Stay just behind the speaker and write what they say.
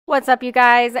What's up, you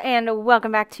guys, and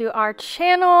welcome back to our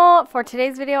channel. For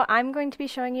today's video, I'm going to be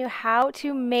showing you how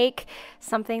to make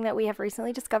something that we have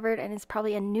recently discovered and is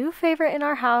probably a new favorite in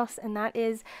our house, and that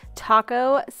is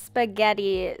taco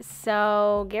spaghetti.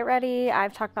 So get ready.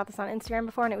 I've talked about this on Instagram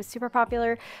before and it was super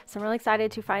popular, so I'm really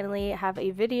excited to finally have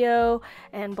a video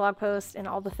and blog post and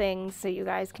all the things so you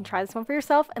guys can try this one for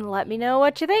yourself and let me know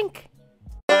what you think.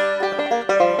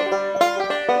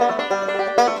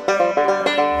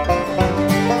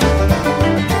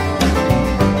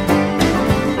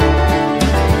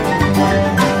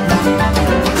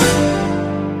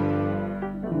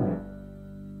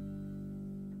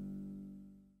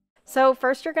 So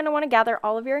first you're going to want to gather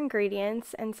all of your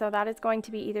ingredients, and so that is going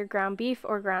to be either ground beef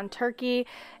or ground turkey,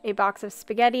 a box of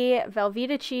spaghetti,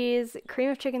 Velveeta cheese, cream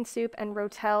of chicken soup, and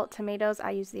Rotel tomatoes.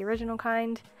 I use the original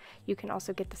kind. You can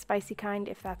also get the spicy kind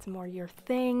if that's more your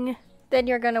thing. Then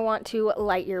you're going to want to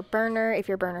light your burner. If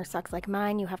your burner sucks like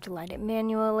mine, you have to light it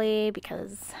manually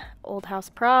because old house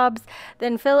probs.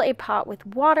 Then fill a pot with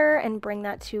water and bring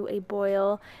that to a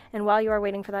boil. And while you are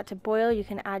waiting for that to boil, you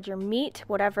can add your meat,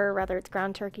 whatever, whether it's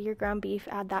ground turkey or ground beef,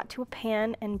 add that to a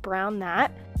pan and brown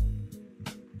that.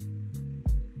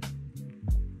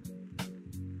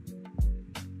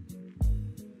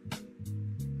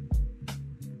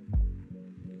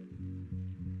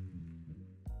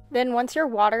 Then once your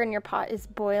water in your pot is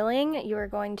boiling, you are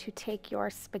going to take your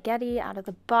spaghetti out of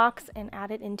the box and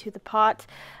add it into the pot.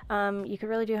 You could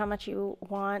really do how much you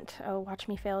want. Oh, watch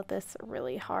me fail at this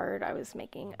really hard. I was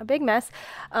making a big mess.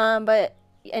 But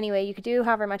anyway, you could do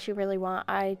however much you really want.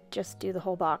 I just do the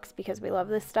whole box because we love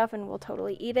this stuff and we'll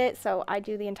totally eat it. So I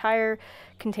do the entire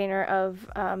container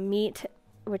of meat,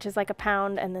 which is like a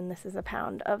pound, and then this is a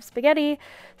pound of spaghetti.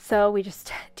 So we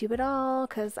just do it all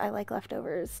because I like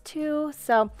leftovers too.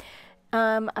 So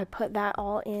I put that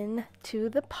all into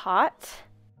the pot.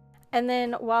 And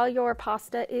then while your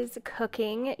pasta is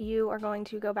cooking, you are going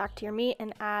to go back to your meat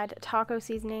and add taco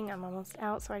seasoning. I'm almost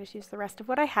out, so I just used the rest of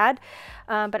what I had.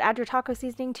 But add your taco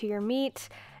seasoning to your meat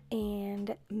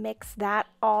and mix that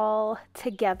all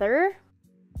together.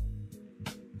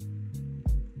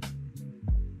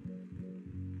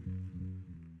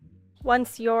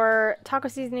 Once your taco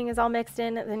seasoning is all mixed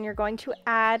in, then you're going to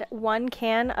add 1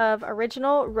 can of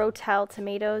original Rotel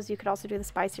tomatoes. You could also do the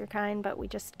spicier kind, but we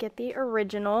just get the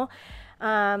original.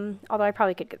 Although I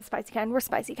probably could get the spicy kind. We're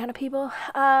spicy kind of people.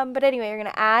 But anyway, you're going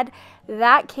to add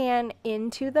that can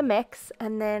into the mix.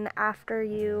 And then after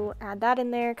you add that in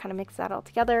there, kind of mix that all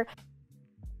together.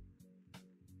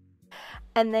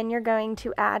 And then you're going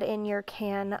to add in your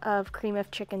can of cream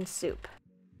of chicken soup.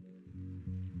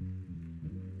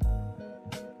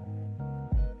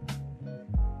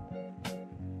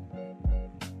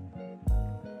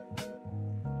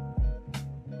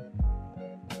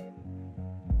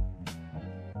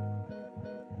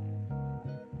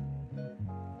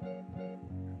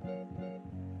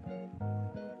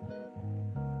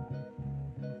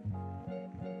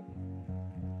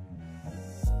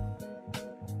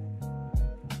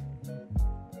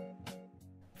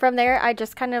 From there, I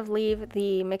just kind of leave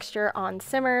the mixture on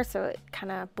simmer so it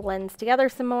kind of blends together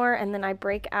some more, and then I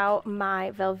break out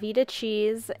my Velveeta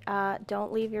cheese.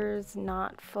 Don't leave yours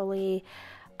not fully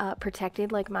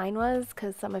protected like mine was,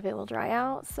 because some of it will dry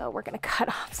out, so we're going to cut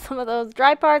off some of those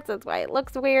dry parts. That's why it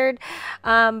looks weird.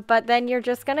 But then you're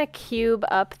just going to cube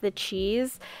up the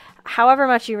cheese however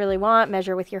much you really want.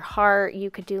 Measure with your heart. You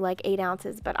could do like 8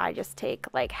 ounces, but I just take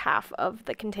like half of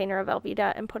the container of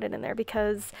Velveeta and put it in there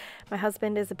because my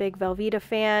husband is a big Velveeta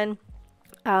fan.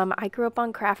 I grew up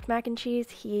on Kraft mac and cheese.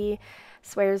 He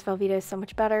swears Velveeta is so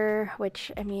much better,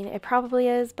 which, I mean, it probably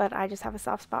is, but I just have a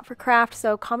soft spot for Kraft.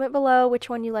 So comment below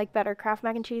which one you like better, Kraft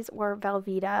mac and cheese or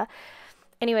Velveeta.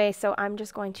 Anyway, so I'm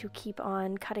just going to keep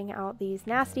on cutting out these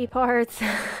nasty parts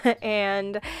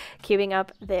and cubing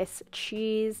up this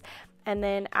cheese. And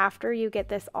then after you get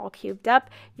this all cubed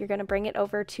up, you're going to bring it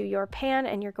over to your pan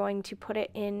and you're going to put it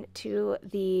into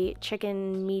the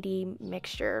chicken meaty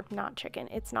mixture. Not chicken.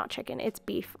 It's not chicken. It's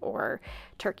beef or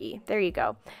turkey. There you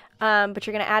go. But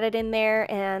you're going to add it in there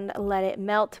and let it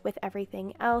melt with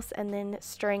everything else, and then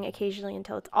stirring occasionally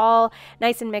until it's all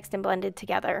nice and mixed and blended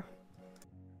together.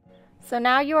 So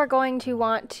now you are going to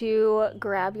want to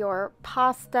grab your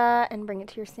pasta and bring it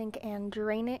to your sink and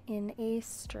drain it in a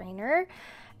strainer.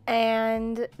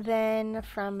 And then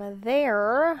from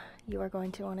there, you are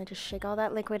going to want to just shake all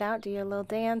that liquid out, do your little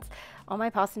dance. All my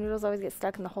pasta noodles always get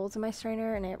stuck in the holes in my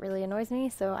strainer, and it really annoys me,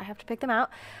 so I have to pick them out.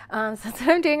 So that's what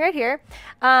I'm doing right here.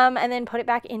 And then put it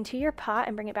back into your pot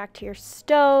and bring it back to your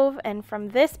stove. And from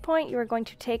this point, you are going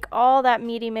to take all that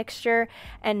meaty mixture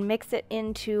and mix it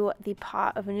into the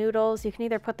pot of noodles. You can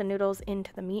either put the noodles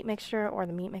into the meat mixture or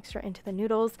the meat mixture into the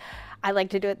noodles. I like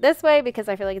to do it this way because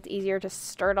I feel like it's easier to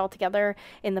stir it all together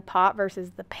in the pot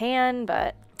versus the pan,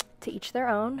 but to each their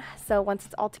own. So once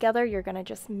it's all together, you're going to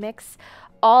just mix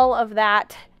all of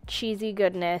that cheesy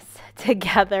goodness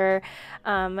together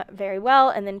very well,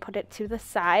 and then put it to the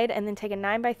side, and then take a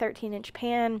 9 by 13 inch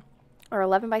pan or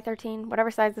 11 by 13,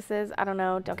 whatever size this is, I don't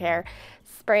know, don't care.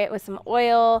 Spray it with some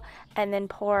oil and then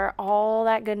pour all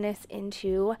that goodness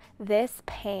into this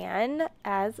pan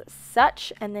as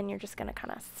such, and then you're just going to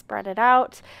kind of spread it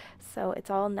out so it's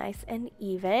all nice and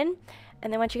even.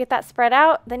 And then once you get that spread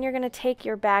out, then you're going to take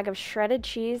your bag of shredded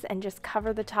cheese and just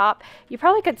cover the top. You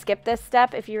probably could skip this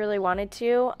step if you really wanted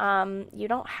to. You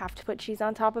don't have to put cheese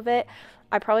on top of it.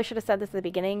 I probably should have said this at the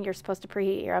beginning. You're supposed to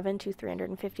preheat your oven to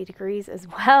 350 degrees as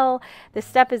well. This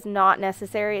step is not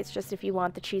necessary. It's just if you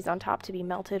want the cheese on top to be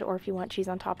melted, or if you want cheese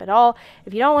on top at all.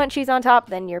 If you don't want cheese on top,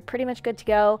 then you're pretty much good to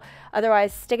go.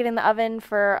 Otherwise, stick it in the oven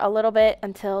for a little bit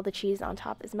until the cheese on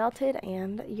top is melted,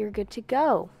 and you're good to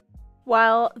go.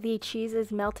 While the cheese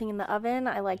is melting in the oven,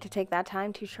 I like to take that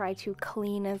time to try to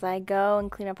clean as I go and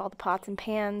clean up all the pots and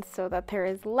pans so that there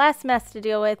is less mess to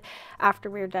deal with after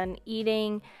we're done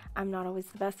eating. I'm not always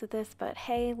the best at this, but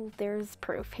hey, there's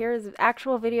proof. Here's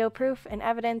actual video proof and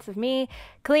evidence of me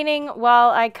cleaning while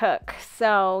I cook.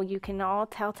 So you can all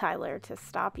tell Tyler to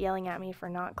stop yelling at me for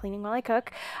not cleaning while I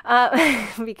cook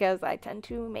because I tend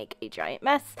to make a giant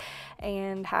mess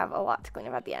and have a lot to clean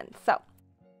up at the end.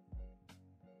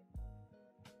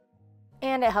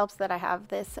 And it helps that I have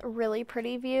this really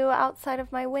pretty view outside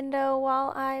of my window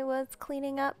while I was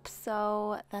cleaning up.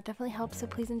 So that definitely helps. So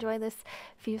please enjoy this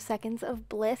few seconds of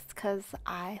bliss because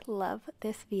I love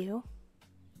this view.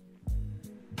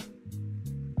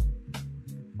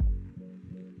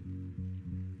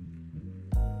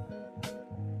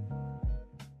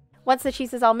 Once the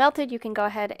cheese is all melted, you can go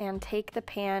ahead and take the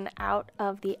pan out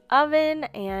of the oven,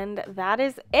 and that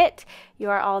is it. You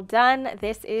are all done.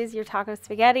 This is your taco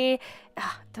spaghetti.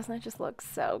 Ugh, doesn't it just look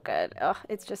so good? Ugh,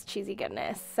 it's just cheesy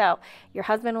goodness. So your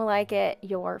husband will like it.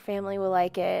 Your family will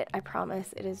like it. I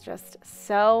promise. It is just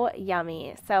so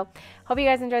yummy. So hope you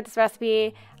guys enjoyed this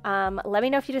recipe. Let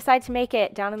me know if you decide to make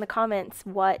it down in the comments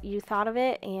what you thought of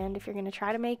it, and if you're going to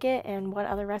try to make it, and what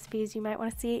other recipes you might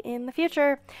want to see in the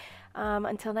future.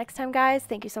 Until next time, guys,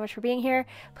 thank you so much for being here.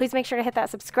 Please make sure to hit that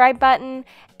subscribe button,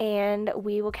 and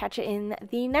we will catch you in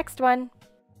the next one.